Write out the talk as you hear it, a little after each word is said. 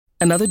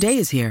Another day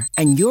is here,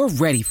 and you're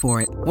ready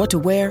for it. What to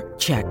wear?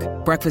 Check.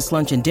 Breakfast,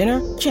 lunch, and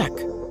dinner? Check.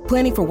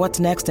 Planning for what's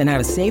next and how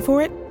to save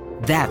for it?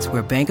 That's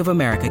where Bank of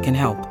America can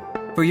help.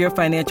 For your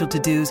financial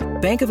to-dos,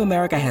 Bank of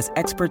America has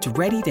experts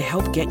ready to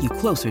help get you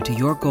closer to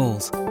your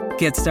goals.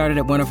 Get started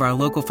at one of our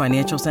local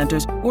financial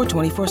centers or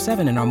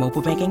 24/7 in our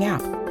mobile banking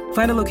app.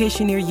 Find a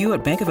location near you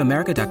at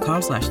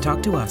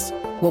bankofamerica.com/talktous.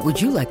 What would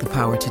you like the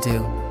power to do?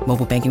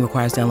 Mobile banking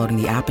requires downloading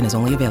the app and is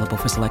only available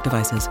for select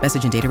devices.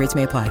 Message and data rates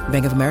may apply.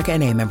 Bank of America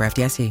N.A., member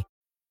FDIC.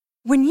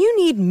 When you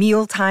need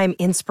mealtime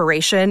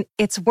inspiration,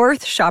 it's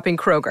worth shopping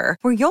Kroger,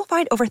 where you'll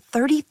find over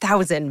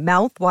 30,000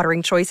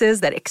 mouth-watering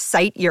choices that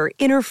excite your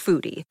inner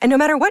foodie. And no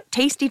matter what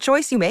tasty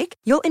choice you make,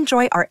 you'll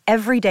enjoy our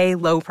everyday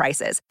low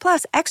prices,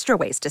 plus extra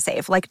ways to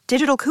save, like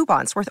digital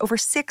coupons worth over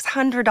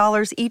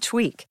 $600 each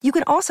week. You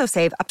can also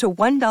save up to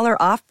 $1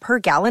 off per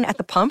gallon at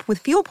the pump with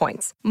fuel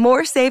points.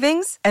 More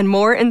savings and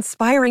more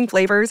inspiring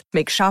flavors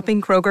make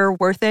shopping Kroger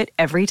worth it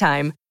every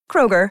time.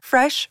 Kroger,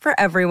 fresh for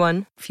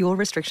everyone. Fuel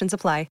restrictions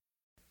apply.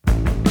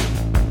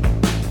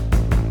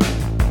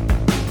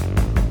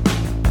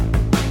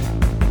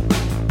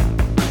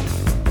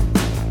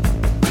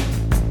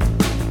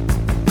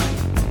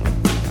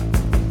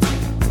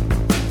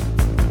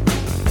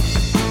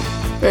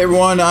 Hey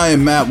everyone, I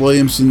am Matt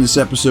Williamson. This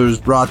episode is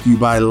brought to you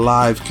by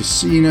Live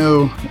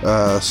Casino.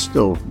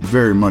 Still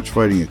very much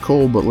fighting a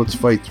cold, but let's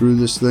fight through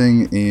this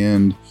thing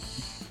and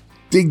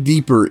dig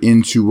deeper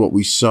into what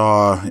we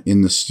saw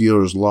in the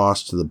Steelers'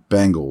 loss to the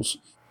Bengals.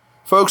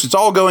 Folks, it's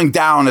all going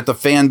down at the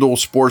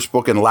FanDuel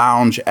Sportsbook and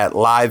Lounge at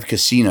Live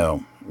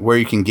Casino, where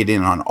you can get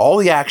in on all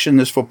the action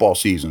this football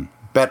season.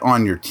 Bet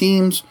on your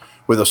teams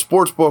with a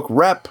sportsbook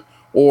rep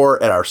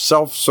or at our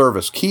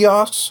self-service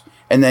kiosks,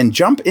 and then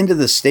jump into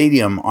the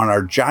stadium on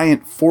our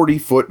giant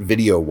 40-foot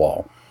video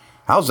wall.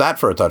 How's that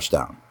for a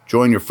touchdown?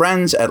 Join your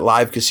friends at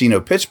Live Casino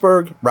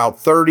Pittsburgh, Route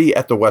 30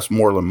 at the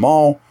Westmoreland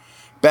Mall.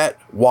 Bet,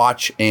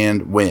 watch,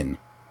 and win.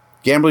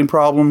 Gambling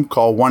problem?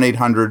 Call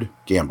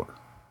 1-800-GAMBLER.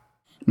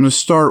 I'm going to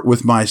start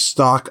with my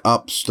stock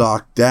up,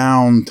 stock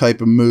down type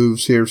of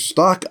moves here.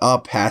 Stock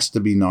up has to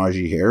be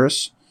Najee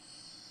Harris.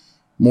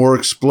 More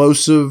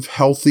explosive,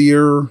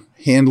 healthier,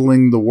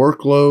 handling the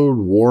workload.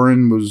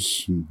 Warren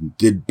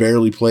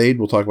barely played.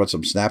 We'll talk about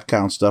some snap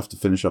count stuff to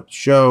finish up the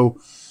show.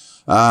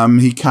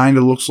 He kind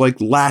of looks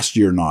like last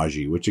year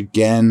Najee, which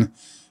again,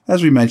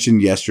 as we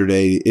mentioned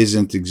yesterday,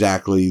 isn't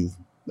exactly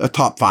a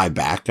top 5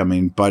 back.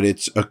 But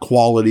it's a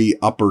quality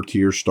upper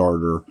tier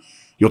starter.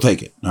 You'll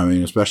take it.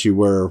 Especially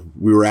where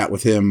we were at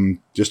with him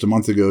just a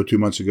month ago, 2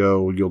 months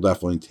ago, you'll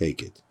definitely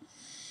take it.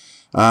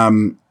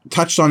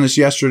 Touched on this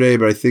yesterday,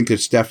 but I think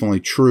it's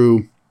definitely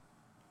true.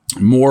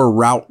 More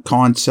route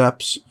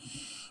concepts,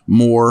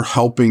 more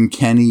helping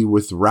Kenny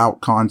with route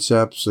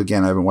concepts.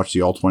 Again, I haven't watched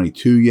the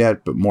All-22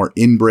 yet, but more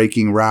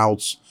in-breaking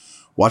routes.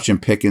 Watching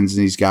Pickens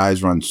and these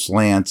guys run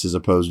slants as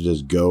opposed to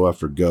just go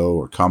after go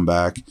or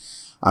comeback.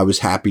 I was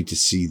happy to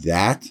see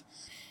that.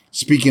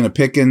 Speaking of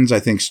Pickens, I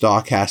think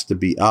stock has to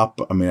be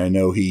up. I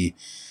know he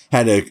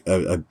had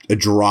a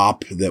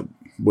drop that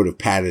would have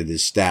padded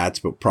his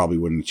stats, but probably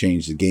wouldn't have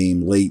changed the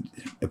game late.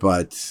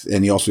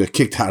 And he also got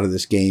kicked out of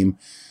this game,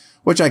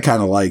 which I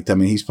kind of liked.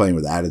 He's playing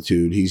with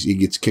attitude. He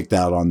gets kicked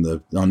out on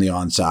the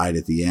onside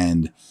at the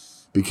end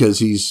because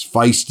he's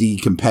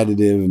feisty,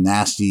 competitive,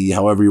 nasty,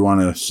 however you want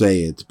to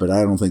say it. But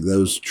I don't think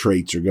those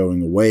traits are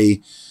going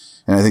away.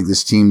 And I think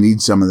this team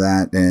needs some of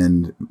that.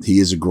 And he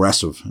is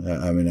aggressive.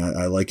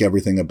 I like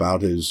everything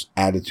about his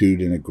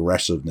attitude and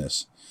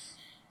aggressiveness.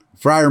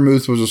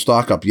 Freiermuth was a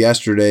stock up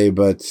yesterday,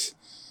 but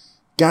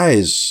guy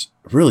is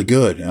really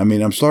good.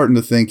 I'm starting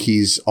to think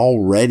he's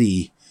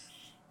already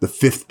the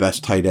 5th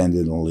best tight end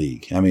in the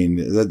league.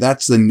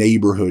 That's the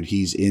neighborhood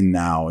he's in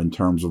now in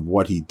terms of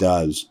what he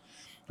does.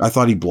 I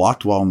thought he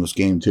blocked well in this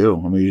game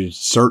too. He's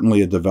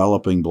certainly a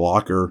developing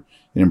blocker,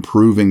 an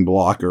improving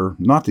blocker.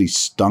 Not that he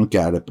stunk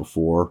at it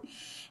before.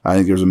 I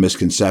think there's a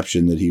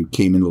misconception that he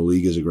came into the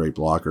league as a great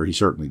blocker. He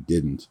certainly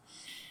didn't.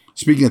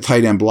 Speaking of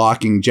tight end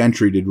blocking,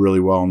 Gentry did really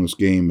well in this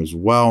game as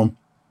well.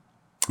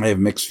 I have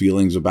mixed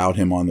feelings about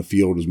him on the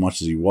field as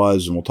much as he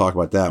was, and we'll talk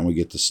about that when we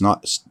get to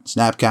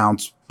snap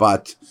counts.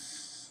 But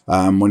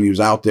when he was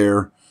out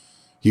there,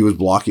 he was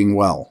blocking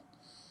well.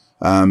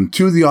 2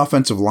 of the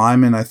offensive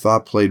linemen I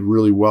thought played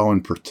really well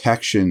in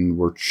protection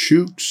were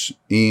Chooks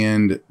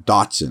and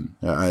Dotson.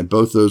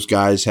 Both those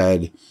guys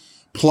had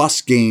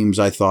plus games,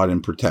 I thought,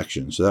 in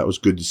protection. So that was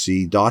good to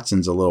see.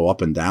 Dotson's a little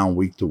up and down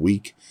week to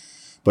week,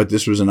 but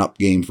this was an up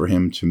game for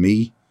him to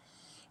me.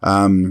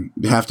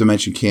 You have to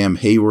mention Cam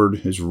Hayward.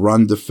 His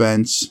run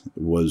defense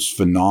was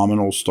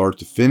phenomenal start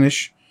to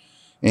finish,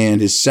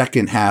 and his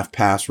second half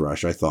pass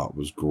rush I thought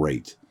was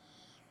great.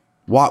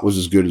 Watt was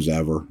as good as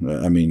ever.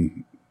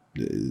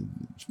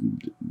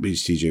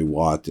 He's TJ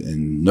Watt,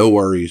 and no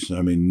worries.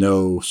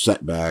 No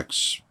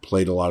setbacks.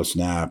 Played a lot of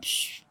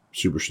snaps.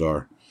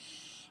 Superstar.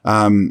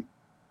 I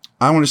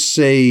want to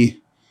say,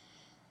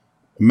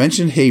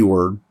 mentioned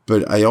Hayward,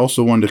 but I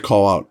also wanted to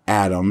call out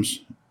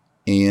Adams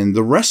and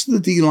the rest of the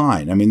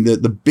D-line.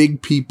 The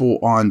big people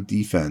on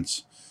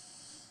defense.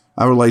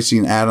 I would like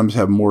seeing Adams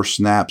have more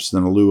snaps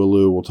than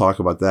Alualu. We'll talk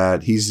about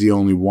that. He's the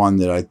only one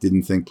that I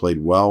didn't think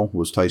played well,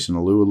 was Tyson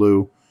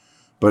Alualu.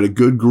 But a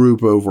good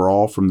group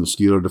overall from the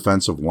Steeler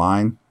defensive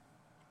line,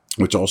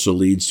 which also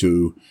leads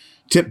to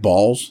tip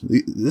balls.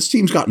 This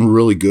team's gotten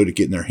really good at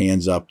getting their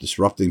hands up,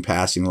 disrupting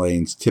passing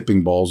lanes,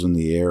 tipping balls in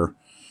the air.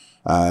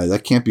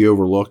 That can't be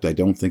overlooked. I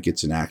don't think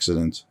it's an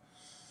accident.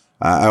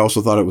 I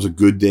also thought it was a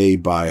good day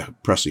by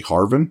Presley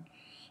Harvin.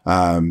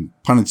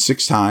 Punted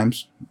 6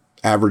 times,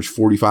 averaged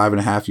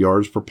 45.5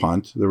 yards per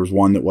punt. There was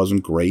one that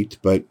wasn't great,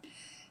 but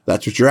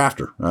that's what you're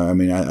after.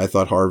 I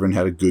thought Harvin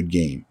had a good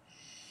game.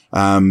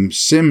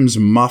 Sims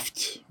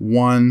muffed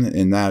one,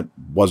 and that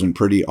wasn't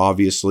pretty,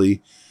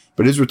 obviously.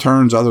 But his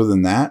returns, other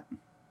than that,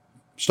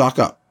 stock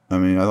up. I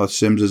thought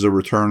Sims as a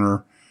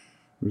returner,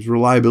 his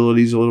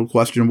reliability is a little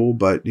questionable,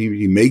 but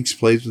he makes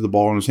plays with the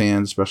ball in his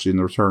hands, especially in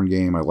the return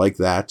game. I like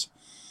that.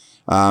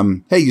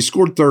 Hey, you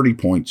scored 30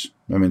 points.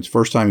 It's the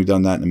first time you've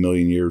done that in a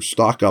million years.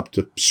 Stock up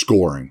to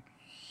scoring.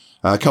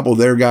 A couple of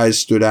their guys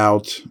stood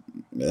out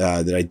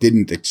that I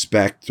didn't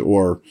expect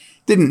or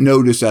didn't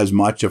notice as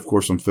much. Of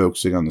course, I'm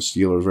focusing on the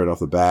Steelers right off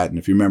the bat. And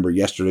if you remember,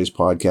 yesterday's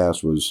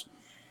podcast was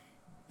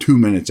 2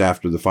 minutes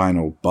after the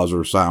final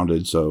buzzer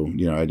sounded. So,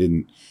 I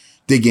didn't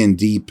dig in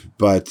deep.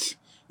 But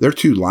their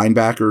 2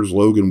 linebackers,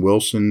 Logan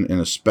Wilson and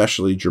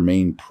especially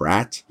Jermaine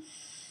Pratt,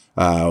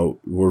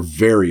 were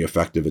very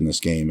effective in this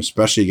game,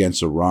 especially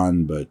against the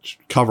run, but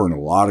covering a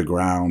lot of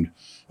ground.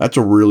 That's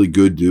a really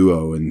good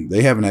duo, and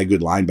they haven't had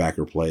good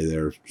linebacker play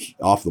there,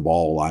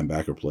 off-the-ball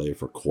linebacker play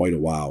for quite a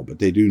while, but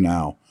they do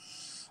now.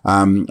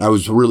 I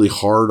was really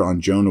hard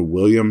on Jonah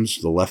Williams,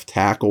 the left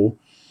tackle,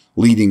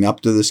 leading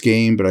up to this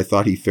game, but I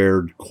thought he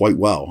fared quite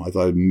well. I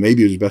thought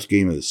maybe it was his best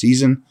game of the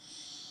season.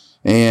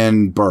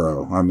 And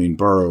Burrow.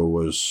 Burrow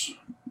was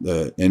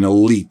an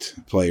elite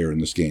player in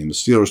this game. The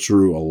Steelers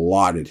threw a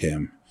lot at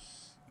him.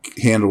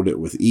 Handled it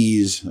with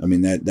ease.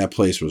 That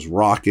place was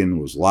rocking,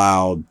 was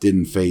loud,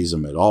 didn't faze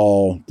him at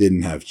all,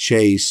 didn't have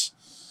chase.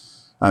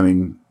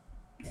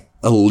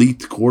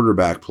 Elite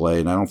quarterback play,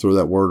 and I don't throw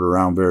that word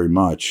around very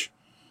much,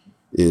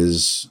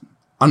 is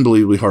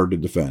unbelievably hard to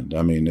defend.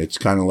 It's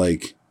kind of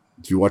like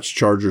if you watched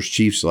Chargers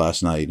Chiefs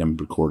last night. I'm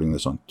recording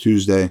this on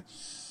Tuesday.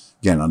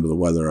 Again, under the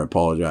weather, I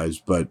apologize.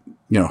 But,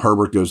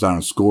 Herbert goes down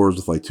and scores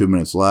with like 2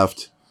 minutes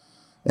left.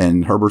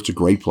 And Herbert's a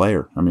great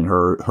player.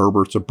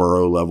 Herbert's a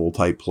Burrow-level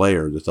type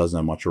player that doesn't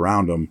have much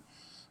around him.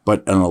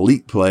 But an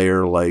elite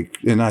player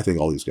and I think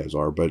all these guys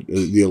are, but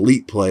the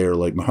elite player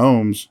like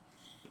Mahomes,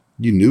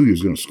 you knew he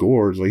was going to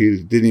score. It's like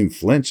he didn't even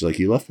flinch.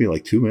 He left me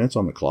 2 minutes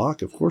on the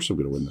clock. Of course I'm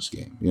going to win this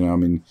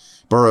game.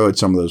 Burrow had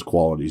some of those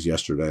qualities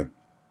yesterday.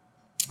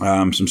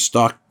 Some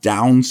stock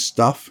down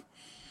stuff.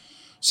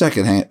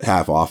 Second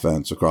half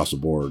offense across the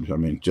board.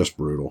 Just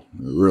brutal.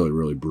 Really,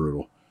 really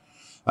brutal.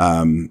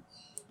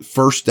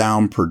 First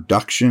down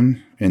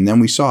production, and then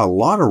we saw a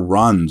lot of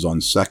runs on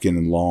second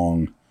and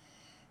long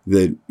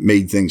that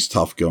made things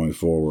tough going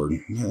forward.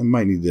 I'm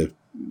going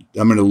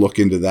to look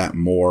into that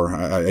more.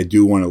 I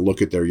do want to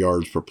look at their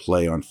yards per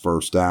play on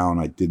first down.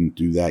 I didn't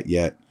do that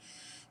yet,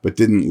 but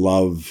didn't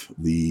love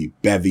the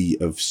bevy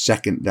of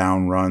second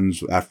down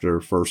runs after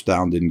first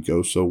down didn't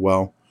go so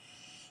well.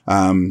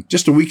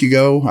 Just a week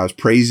ago, I was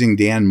praising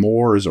Dan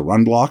Moore as a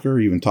run blocker.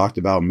 Even talked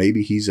about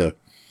maybe he's a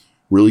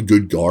really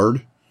good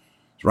guard.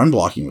 Run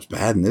blocking was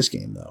bad in this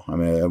game, though.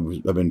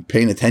 I've been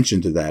paying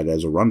attention to that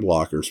as a run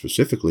blocker,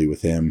 specifically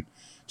with him,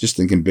 just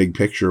thinking big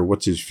picture,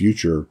 what's his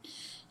future?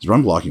 His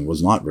run blocking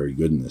was not very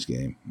good in this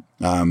game.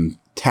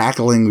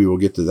 Tackling, we will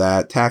get to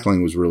that.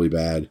 Tackling was really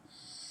bad,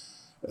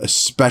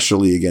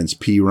 especially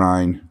against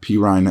Perine.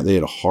 Perine, they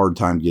had a hard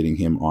time getting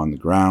him on the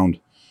ground.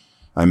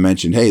 I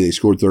mentioned, hey, they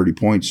scored 30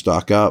 points,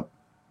 stock up,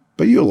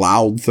 but you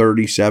allowed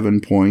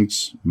 37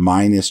 points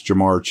minus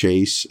Jamar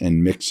Chase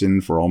and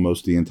Mixon for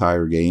almost the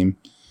entire game.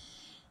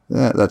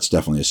 That's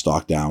definitely a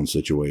stock down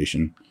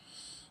situation.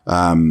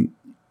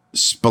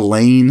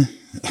 Spillane,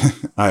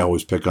 I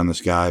always pick on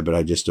this guy, but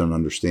I just don't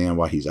understand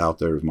why he's out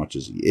there as much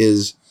as he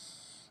is.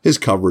 His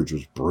coverage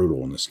was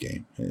brutal in this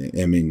game.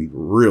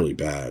 Really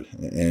bad.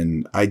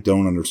 And I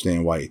don't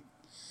understand why.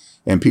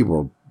 And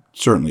people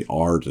certainly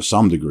are to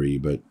some degree,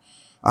 but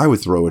I would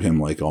throw at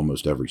him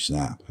almost every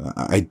snap.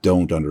 I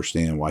don't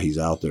understand why he's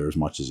out there as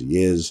much as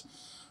he is,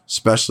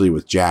 especially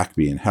with Jack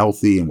being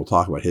healthy, and we'll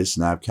talk about his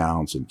snap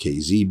counts, and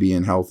KZ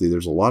being healthy.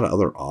 There's a lot of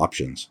other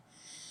options.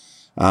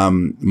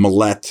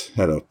 Millette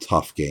had a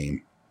tough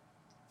game.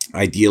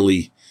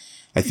 Ideally,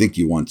 I think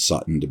you want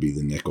Sutton to be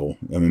the nickel.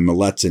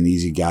 Millette's an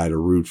easy guy to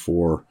root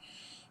for,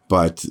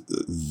 but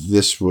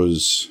this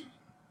was,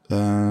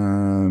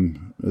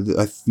 I'm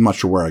not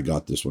sure where I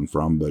got this one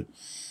from, but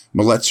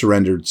Millette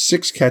surrendered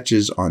 6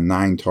 catches on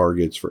 9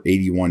 targets for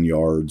 81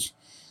 yards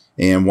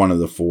and one of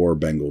the 4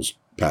 Bengals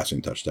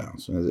passing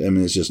touchdowns.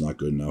 It's just not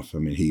good enough.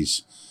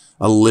 He's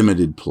a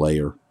limited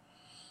player.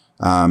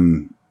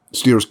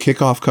 Steelers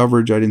kickoff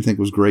coverage I didn't think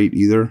was great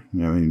either.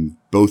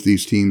 Both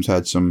these teams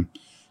had some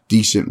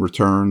decent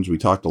returns. We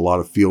talked a lot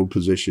of field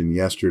position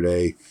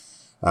yesterday.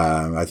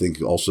 I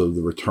think also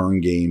the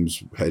return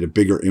games had a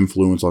bigger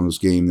influence on this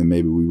game than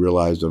maybe we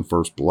realized on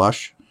first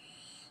blush.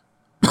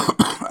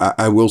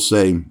 I will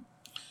say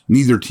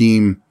neither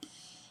team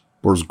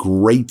was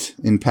great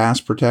in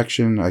pass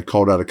protection. I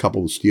called out a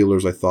couple of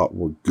Steelers I thought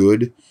were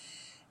good,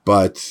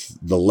 but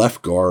the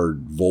left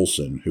guard,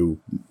 Volson, who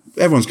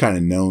everyone's kind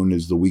of known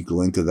as the weak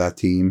link of that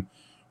team,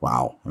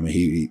 wow. I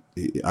mean,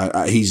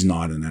 he's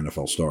not an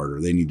NFL starter.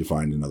 They need to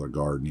find another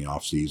guard in the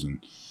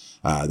offseason.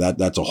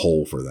 That's a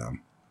hole for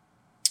them.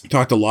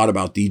 Talked a lot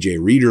about DJ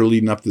Reader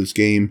leading up to this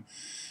game.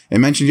 I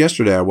mentioned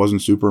yesterday I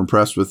wasn't super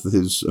impressed with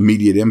his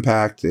immediate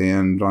impact,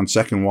 and on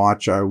second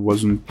watch I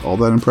wasn't all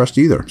that impressed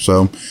either.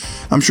 So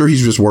I'm sure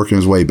he's just working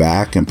his way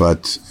back,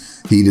 but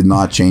he did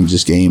not change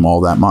this game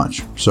all that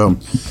much. So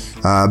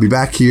I'll be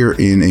back here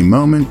in a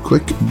moment.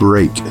 Quick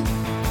break.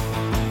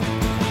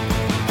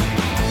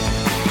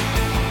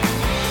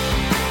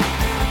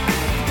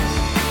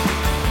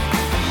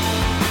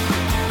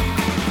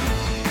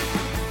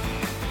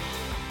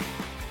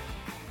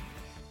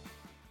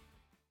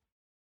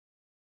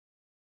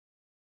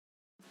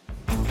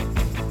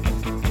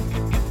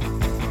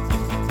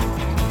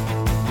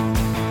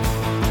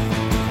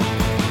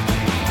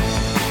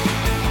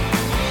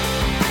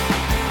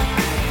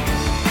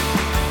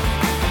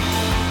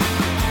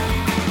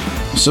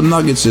 Some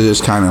nuggets to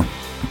just kind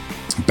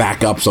of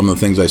back up some of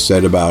the things I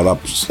said about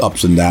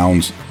ups and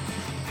downs.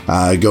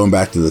 Going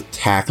back to the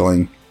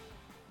tackling,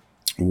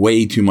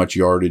 way too much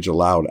yardage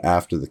allowed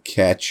after the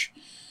catch.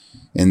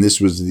 And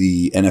this was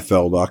the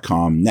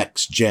NFL.com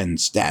next-gen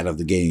stat of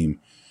the game.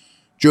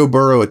 Joe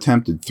Burrow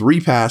attempted 3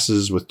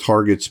 passes with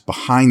targets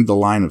behind the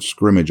line of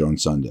scrimmage on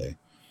Sunday.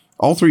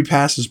 All 3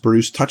 passes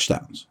produced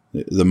touchdowns.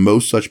 The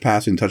most such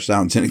passing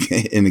touchdowns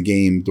in a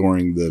game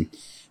during the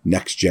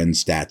next-gen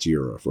stats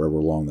era, for however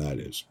long that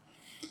is.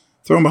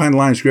 Throwing behind the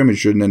line of scrimmage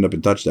shouldn't end up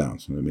in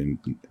touchdowns. I mean,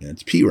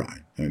 it's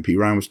Perine. I mean,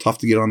 Perine was tough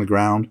to get on the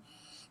ground,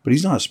 but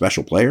he's not a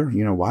special player.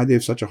 You know, why they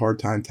have such a hard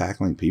time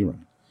tackling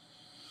Perine?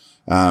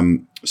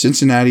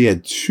 Cincinnati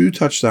had 2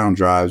 touchdown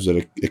drives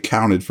that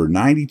accounted for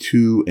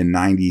 92 and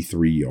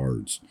 93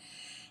 yards.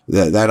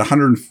 That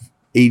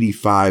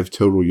 185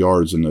 total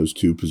yards in those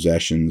 2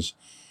 possessions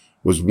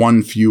was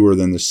 1 fewer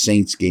than the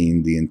Saints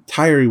gained the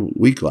entire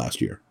week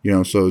last year. You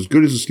know, so as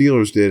good as the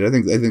Steelers did, I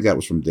think that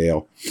was from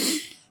Dale.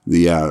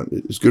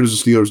 As good as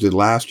the Steelers did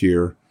last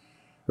year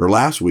or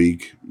last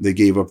week, they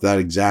gave up that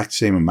exact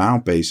same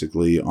amount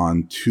basically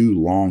on 2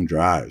 long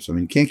drives. I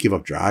mean, you can't give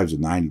up drives of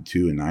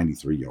 92 and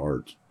 93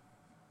 yards.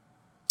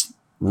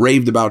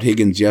 Raved about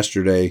Higgins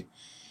yesterday.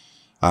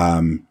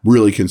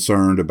 Really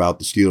concerned about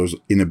the Steelers'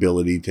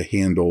 inability to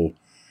handle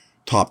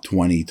top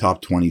 20, top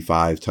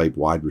 25 type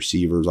wide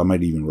receivers. I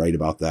might even write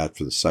about that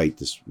for the site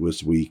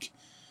this week.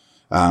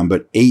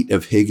 But 8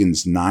 of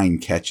Higgins' 9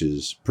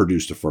 catches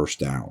produced a first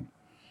down.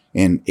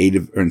 And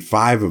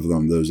 5 of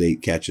them, those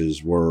 8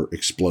 catches, were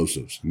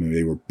explosives. I mean,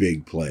 they were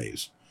big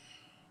plays.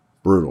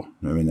 Brutal.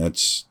 I mean, that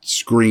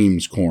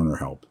screams corner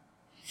help.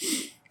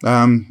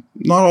 Not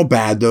all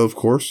bad, though, of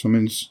course. I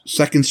mean,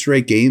 second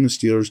straight game, the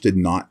Steelers did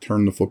not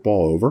turn the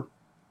football over.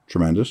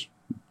 Tremendous.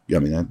 I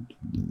mean,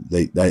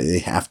 they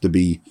have to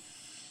be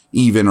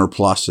even or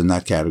plus in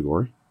that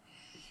category.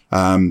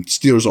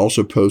 Steelers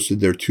also posted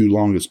their 2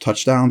 longest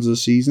touchdowns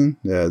this season,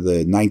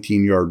 the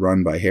 19-yard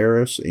run by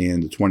Harris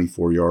and the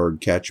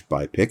 24-yard catch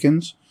by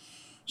Pickens.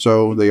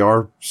 So they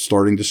are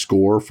starting to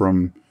score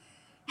from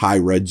high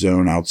red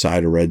zone,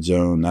 outside of red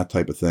zone, that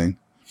type of thing.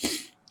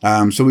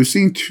 So we've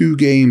seen 2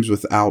 games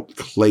without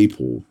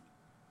Claypool.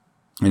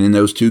 And in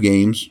those 2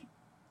 games,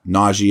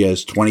 Najee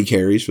has 20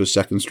 carries for the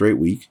second straight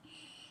week.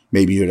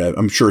 Maybe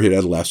I'm sure he'd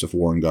had less if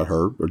Warren got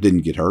hurt or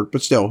didn't get hurt,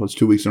 but still, it's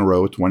 2 weeks in a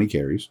row with 20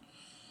 carries.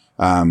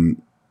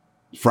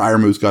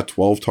 Freiermuth got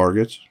 12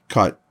 targets,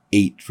 caught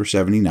 8 for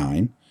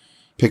 79.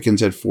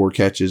 Pickens had 4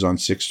 catches on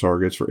 6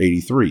 targets for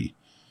 83.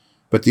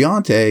 But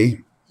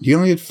Deontay, he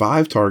only had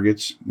 5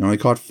 targets. He only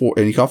caught 4,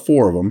 and he caught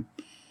 4 of them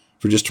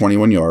for just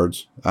 21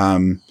 yards.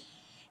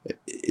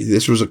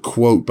 This was a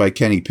quote by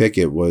Kenny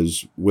Pickett,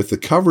 was, with the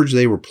coverage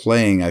they were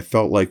playing, I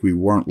felt like we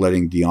weren't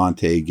letting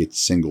Deontay get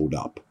singled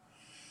up.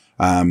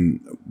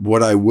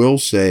 What I will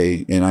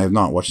say, and I have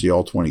not watched the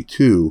All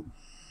 22,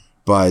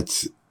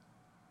 but,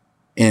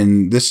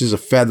 and this is a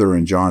feather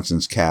in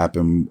Johnson's cap,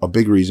 and a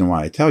big reason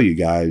why I tell you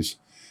guys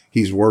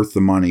he's worth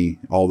the money,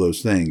 all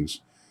those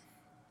things,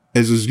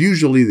 as is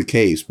usually the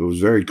case, but was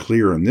very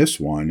clear in this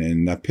one,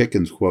 and that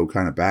Pickens quote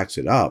kind of backs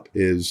it up,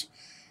 is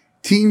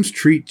teams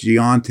treat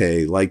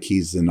Deontay like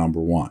he's the number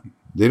 1.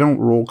 They don't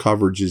roll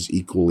coverages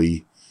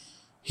equally.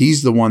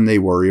 He's the one they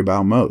worry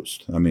about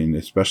most. I mean,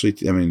 especially,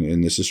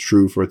 and this is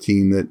true for a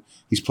team that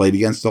he's played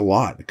against a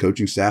lot, a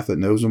coaching staff that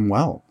knows him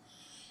well.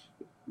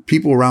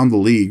 People around the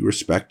league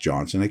respect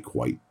Johnson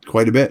quite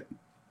a bit.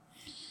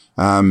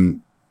 I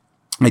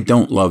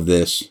don't love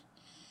this.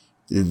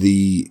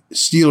 The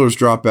Steelers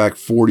dropped back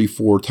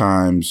 44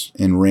 times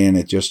and ran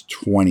it just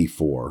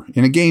 24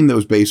 in a game that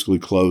was basically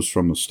close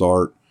from the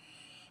start.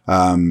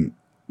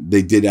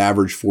 They did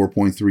average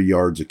 4.3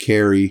 yards a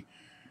carry.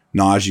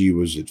 Najee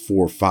was at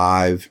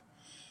 4.5.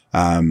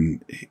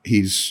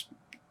 He's,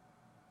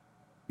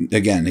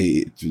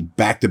 again,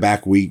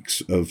 back-to-back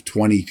weeks of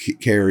 20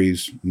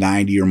 carries,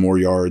 90 or more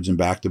yards in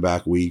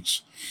back-to-back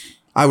weeks.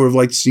 I would have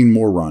liked to see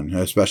more run,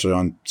 especially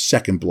on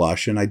second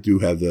blush, and I do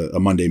have a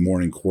Monday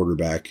morning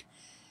quarterback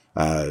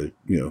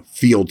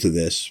field to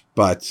this,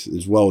 but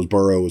as well as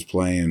Burrow was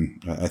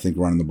playing, I think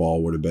running the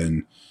ball would have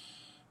been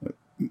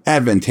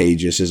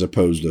advantageous as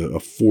opposed to a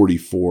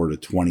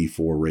 44-24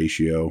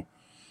 ratio.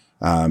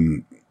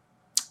 The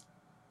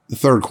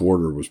third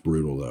quarter was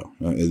brutal, though.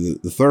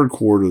 The third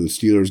quarter, the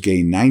Steelers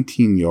gained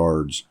 19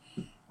 yards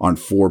on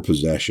 4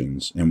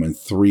 possessions and went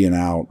 3 and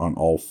out on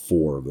all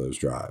 4 of those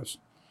drives.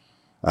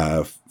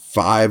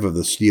 5 of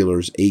the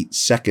Steelers' 8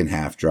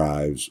 second-half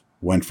drives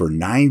went for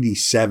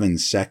 97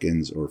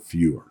 seconds or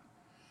fewer.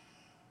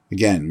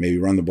 Again, maybe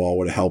run the ball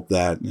would have helped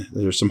that.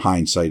 There's some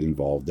hindsight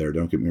involved there,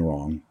 don't get me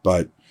wrong.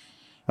 But,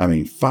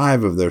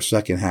 5 of their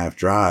second-half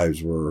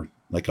drives were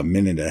like a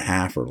minute and a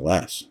half or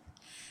less.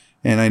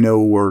 And I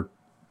know we're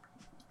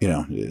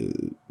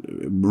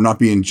not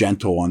being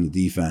gentle on the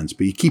defense,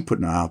 but you keep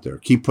putting them out there.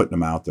 Keep putting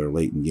them out there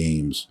late in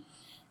games.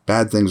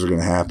 Bad things are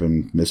going to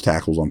happen. Missed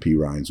tackles on P.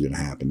 Ryan's going to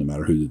happen no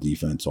matter who the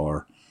defense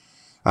are.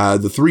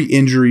 The 3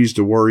 injuries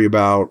to worry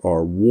about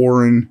are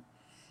Warren,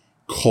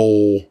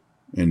 Cole,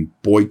 and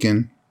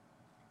Boykin.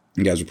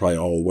 You guys are probably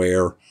all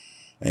aware.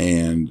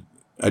 And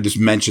I just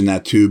mentioned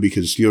that too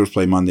because Steelers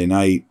play Monday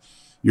night.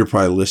 You're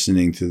probably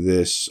listening to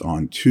this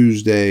on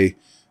Tuesday.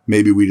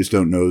 Maybe we just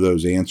don't know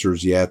those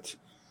answers yet.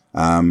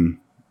 I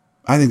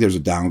think there's a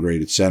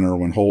downgrade at center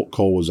when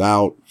Cole was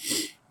out.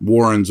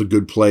 Warren's a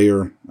good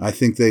player. I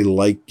think they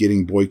like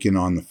getting Boykin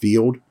on the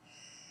field,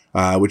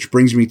 which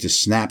brings me to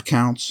snap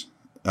counts.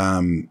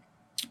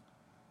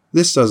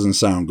 This doesn't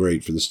sound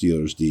great for the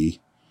Steelers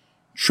D.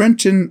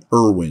 Trenton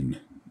Irwin,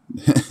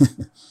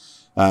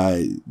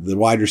 the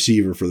wide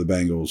receiver for the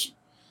Bengals,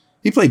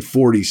 he played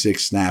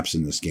 46 snaps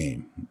in this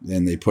game,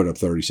 and they put up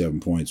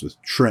 37 points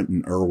with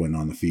Trenton Irwin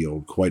on the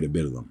field, quite a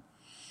bit of them.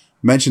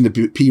 Mentioned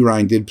that P.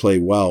 Ryan did play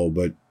well,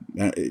 but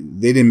they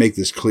didn't make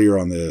this clear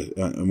on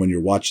when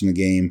you're watching the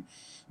game.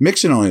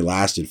 Mixon only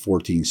lasted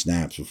 14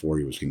 snaps before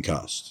he was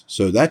concussed,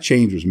 so that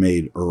change was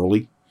made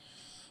early.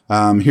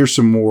 Here's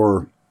some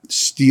more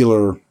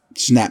Steeler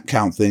snap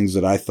count things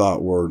that I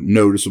thought were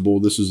noticeable.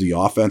 This is the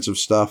offensive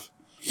stuff.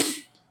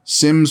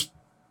 Sims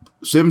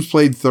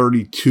played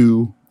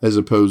 32 as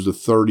opposed to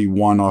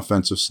 31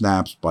 offensive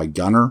snaps by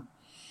Gunner.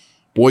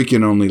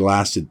 Boykin only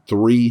lasted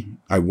 3.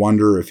 I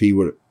wonder if he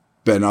would have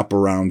been up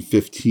around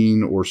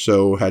 15 or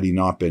so had he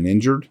not been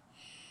injured.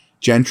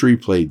 Gentry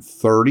played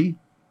 30.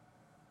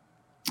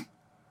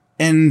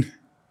 And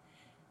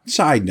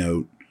side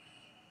note,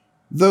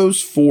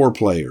 those 4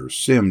 players,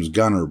 Sims,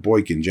 Gunner,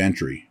 Boykin,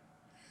 Gentry,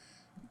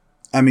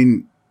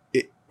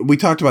 we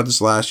talked about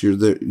this last year,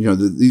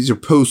 these are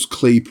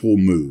post-Claypool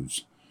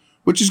moves,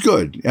 which is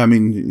good.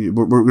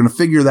 We're going to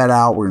figure that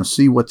out. We're going to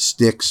see what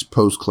sticks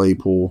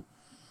post-Claypool.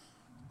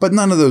 But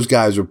none of those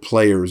guys are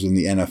players in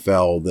the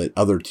NFL that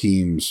other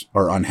teams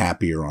are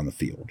unhappier on the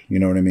field. You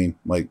know what I mean?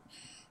 Like,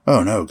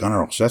 oh no,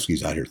 Gunnar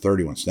Olszewski's out here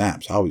 31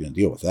 snaps. How are we going to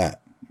deal with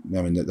that?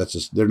 They're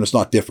just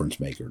not difference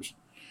makers.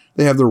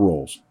 They have their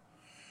roles.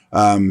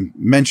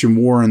 Mention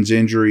Warren's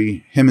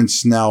injury. Him and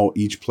Snell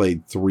each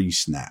played 3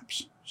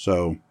 snaps.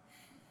 So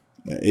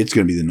it's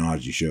going to be the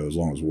Najee show as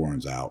long as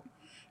Warren's out.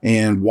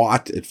 And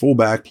Watt at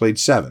fullback played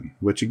 7,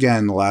 which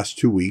again, the last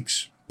 2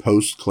 weeks,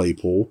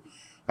 post-Claypool,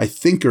 I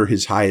think are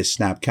his highest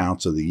snap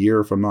counts of the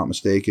year, if I'm not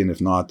mistaken.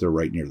 If not, they're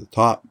right near the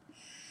top.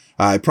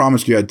 I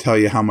promised you I'd tell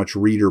you how much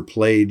Reeder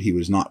played. He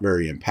was not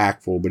very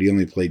impactful, but he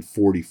only played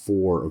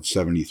 44 of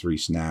 73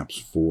 snaps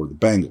for the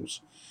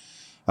Bengals.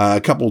 A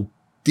couple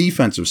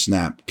defensive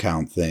snap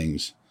count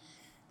things.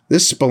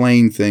 This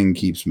Spillane thing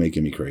keeps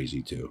making me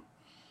crazy too.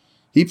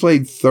 He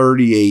played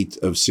 38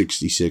 of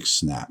 66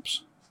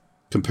 snaps,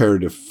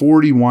 compared to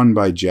 41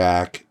 by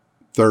Jack,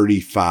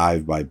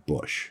 35 by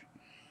Bush.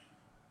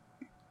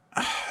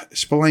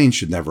 Spillane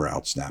should never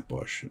outsnap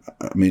Bush.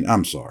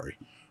 I'm sorry.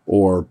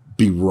 Or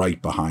be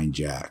right behind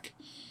Jack.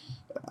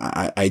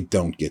 I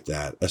don't get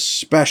that,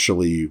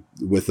 especially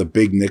with a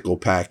big nickel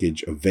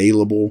package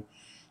available.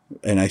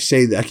 And I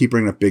say that I keep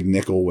bringing up big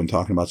nickel when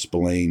talking about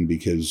Spillane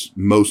because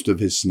most of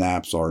his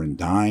snaps are in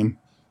dime.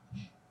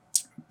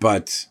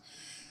 But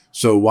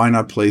so why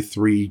not play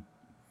three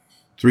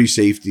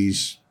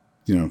safeties,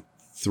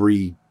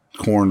 3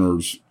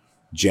 corners,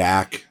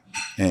 Jack,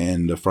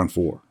 and the front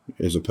 4,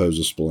 as opposed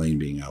to Spillane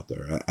being out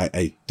there.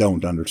 I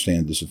don't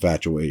understand this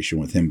infatuation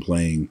with him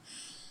playing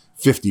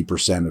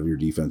 50% of your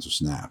defensive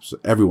snaps.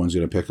 Everyone's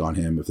going to pick on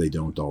him if they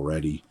don't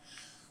already.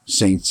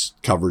 Saints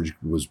coverage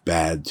was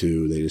bad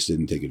too. They just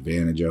didn't take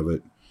advantage of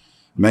it.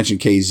 I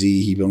mentioned KZ.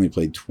 He only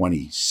played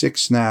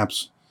 26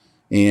 snaps.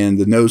 And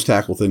the nose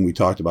tackle thing we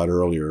talked about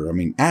earlier.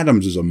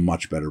 Adams is a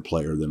much better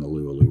player than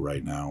Alualu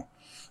right now.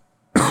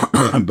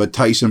 But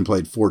Tyson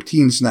played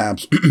 14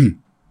 snaps.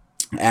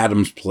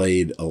 Adams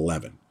played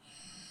 11.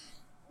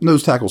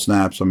 Nose tackle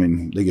snaps,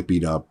 they get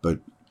beat up, but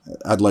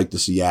I'd like to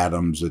see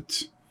Adams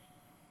at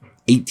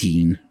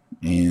 18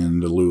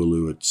 and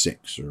Alualu at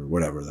 6 or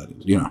whatever that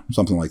is,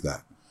 something like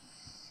that.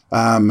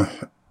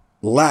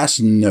 Last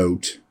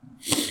note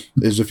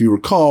is, if you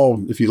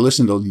recall, if you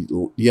listened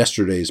to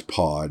yesterday's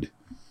pod,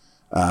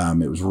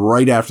 it was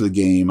right after the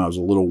game. I was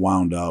a little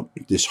wound up,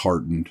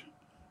 disheartened,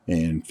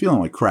 and feeling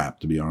like crap,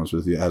 to be honest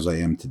with you, as I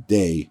am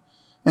today.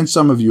 And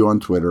some of you on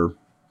Twitter,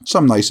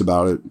 some nice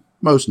about it,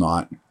 most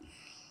not.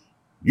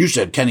 You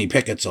said Kenny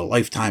Pickett's a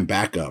lifetime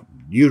backup.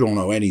 You don't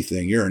know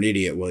anything. You're an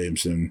idiot,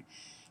 Williamson.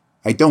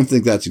 I don't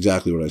think that's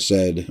exactly what I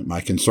said.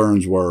 My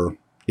concerns were,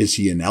 is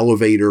he an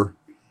elevator?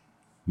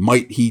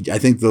 Might he, I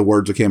think the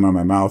words that came out of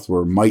my mouth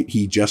were, might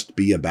he just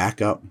be a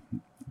backup?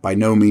 By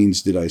no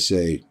means did I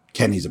say,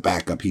 Kenny's a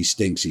backup, he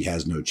stinks, he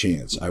has no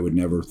chance. I would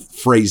never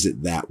phrase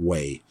it that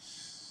way.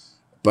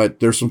 But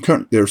there's some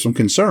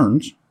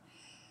concerns.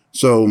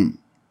 So,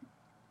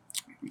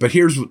 but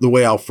here's the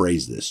way I'll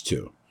phrase this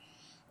too.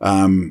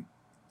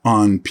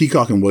 On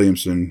Peacock and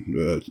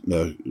Williamson,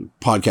 the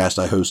podcast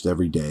I host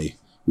every day,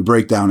 we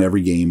break down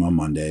every game on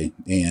Monday,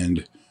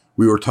 and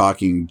we were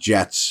talking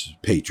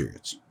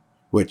Jets-Patriots,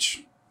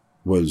 which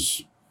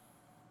was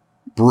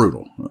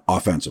brutal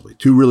offensively.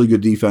 2 really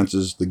good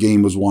defenses. The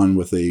game was won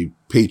with a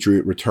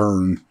Patriot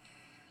return.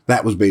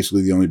 That was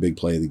basically the only big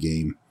play of the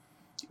game.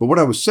 But what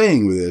I was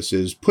saying with this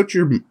is, put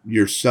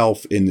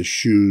yourself in the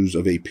shoes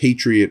of a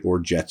Patriot or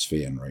Jets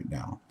fan right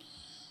now.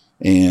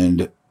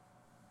 And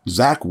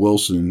Zach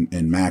Wilson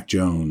and Mac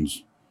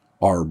Jones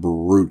are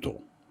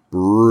brutal.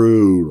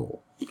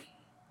 Brutal.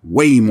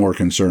 Way more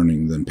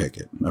concerning than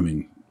Pickett. I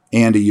mean,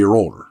 and a year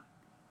older,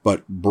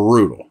 but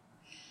brutal.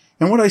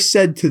 And what I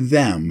said to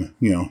them,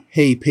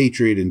 hey,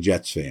 Patriot and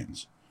Jets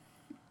fans,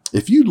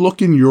 if you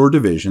look in your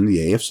division, the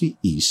AFC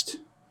East,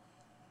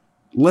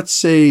 let's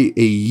say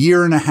a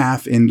year and a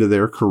half into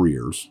their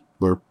careers,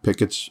 where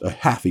Pickett's a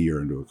half a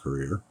year into a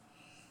career,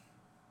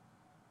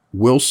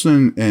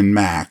 Wilson and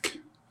Mac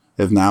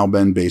have now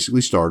been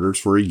basically starters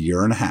for a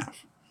year and a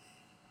half.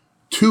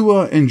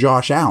 Tua and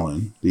Josh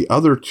Allen, the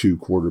other 2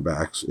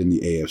 quarterbacks in the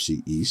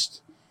AFC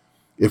East,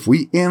 if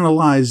we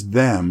analyze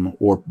them,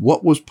 or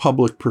what was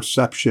public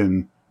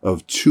perception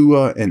of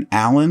Tua and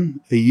Allen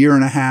a year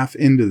and a half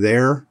into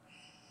their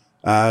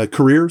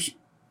careers,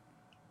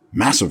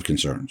 massive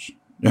concerns.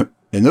 Yep.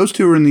 And those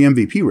 2 are in the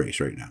MVP race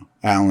right now,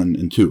 Allen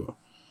and Tua.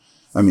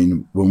 I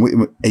mean,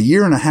 a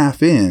year and a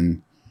half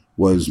in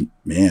was,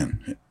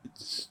 man,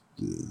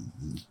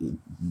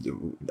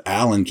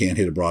 Allen can't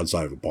hit a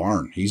broadside of a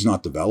barn. He's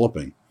not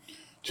developing.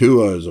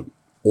 Tua is an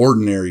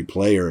ordinary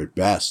player at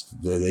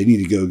best. They need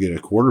to go get a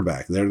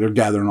quarterback. They're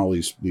gathering all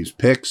these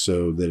picks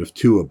so that if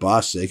Tua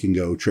busts, they can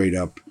go trade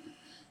up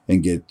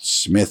and get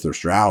Smith or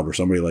Stroud or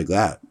somebody like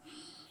that.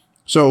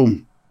 So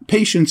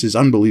patience is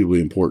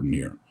unbelievably important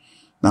here.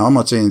 Now, I'm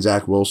not saying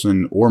Zach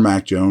Wilson or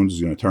Mac Jones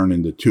is going to turn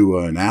into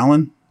Tua and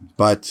Allen,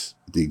 but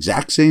at the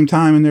exact same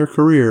time in their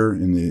career,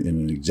 in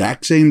an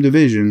exact same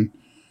division,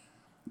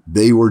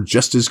 they were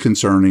just as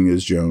concerning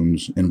as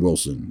Jones and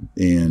Wilson,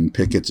 and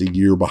Pickett's a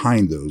year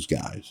behind those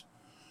guys.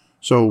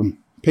 So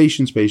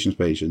patience.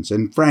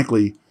 And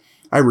frankly,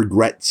 I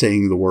regret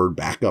saying the word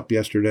backup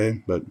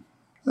yesterday, but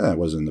I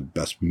was in the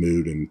best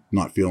mood and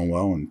not feeling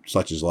well, and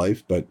such is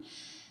life. But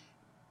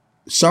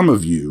some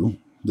of you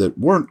that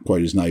weren't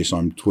quite as nice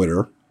on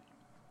Twitter,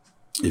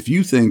 if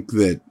you think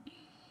that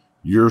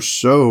you're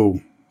so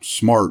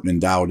smart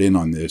and dialed in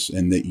on this,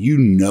 and that you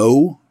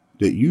know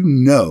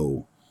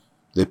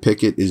that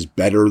Pickett is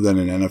better than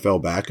an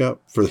NFL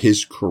backup for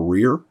his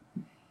career,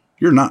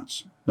 you're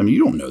nuts. I mean,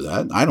 you don't know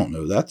that. I don't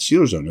know that.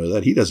 Steelers don't know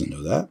that. He doesn't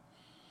know that.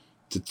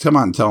 To come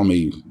out and tell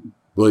me,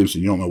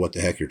 Williamson, you don't know what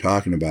the heck you're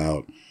talking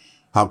about.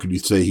 How could you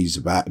say he's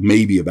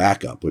maybe a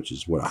backup, which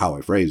is how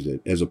I phrased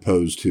it, as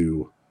opposed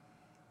to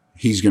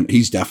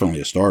he's definitely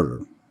a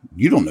starter.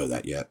 You don't know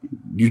that yet.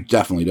 You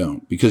definitely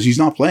don't, because he's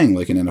not playing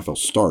like an NFL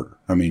starter.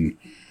 I mean,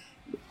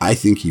 I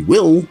think he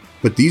will,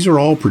 but these are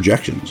all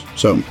projections.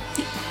 So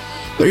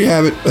there you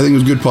have it. I think it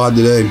was a good pod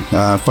today.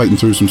 Fighting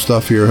through some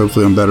stuff here.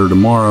 Hopefully I'm better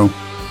tomorrow.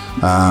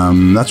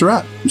 That's a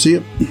wrap. See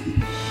you.